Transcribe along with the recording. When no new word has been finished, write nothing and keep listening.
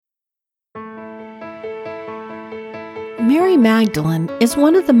Mary Magdalene is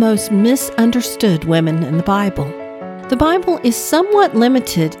one of the most misunderstood women in the Bible. The Bible is somewhat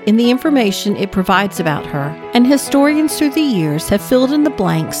limited in the information it provides about her, and historians through the years have filled in the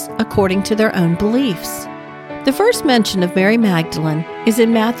blanks according to their own beliefs. The first mention of Mary Magdalene is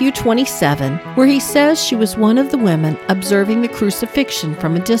in Matthew 27, where he says she was one of the women observing the crucifixion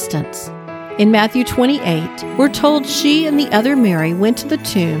from a distance. In Matthew 28, we're told she and the other Mary went to the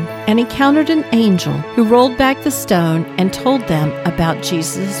tomb and encountered an angel who rolled back the stone and told them about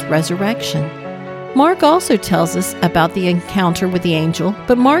Jesus' resurrection. Mark also tells us about the encounter with the angel,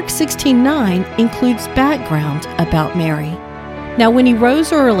 but Mark 16:9 includes background about Mary. Now when he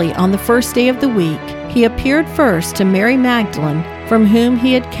rose early on the first day of the week, he appeared first to Mary Magdalene, from whom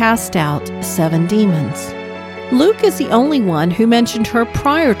he had cast out 7 demons. Luke is the only one who mentioned her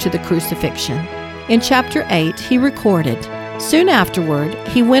prior to the crucifixion. In chapter 8, he recorded, "Soon afterward,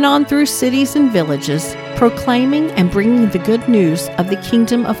 he went on through cities and villages, proclaiming and bringing the good news of the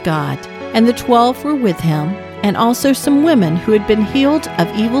kingdom of God. And the 12 were with him, and also some women who had been healed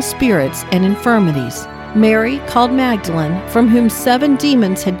of evil spirits and infirmities. Mary, called Magdalene, from whom 7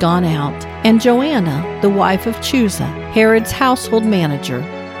 demons had gone out, and Joanna, the wife of Chuza, Herod's household manager,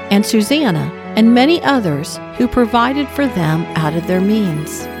 and Susanna, and many others who provided for them out of their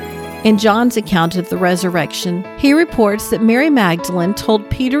means." In John's account of the resurrection, he reports that Mary Magdalene told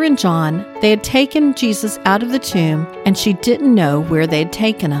Peter and John they had taken Jesus out of the tomb and she didn't know where they had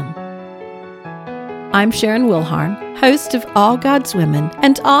taken him. I'm Sharon Wilharn, host of All God's Women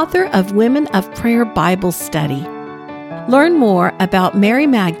and author of Women of Prayer Bible Study. Learn more about Mary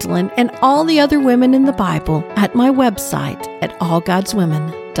Magdalene and all the other women in the Bible at my website at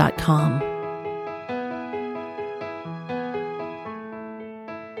allgodswomen.com.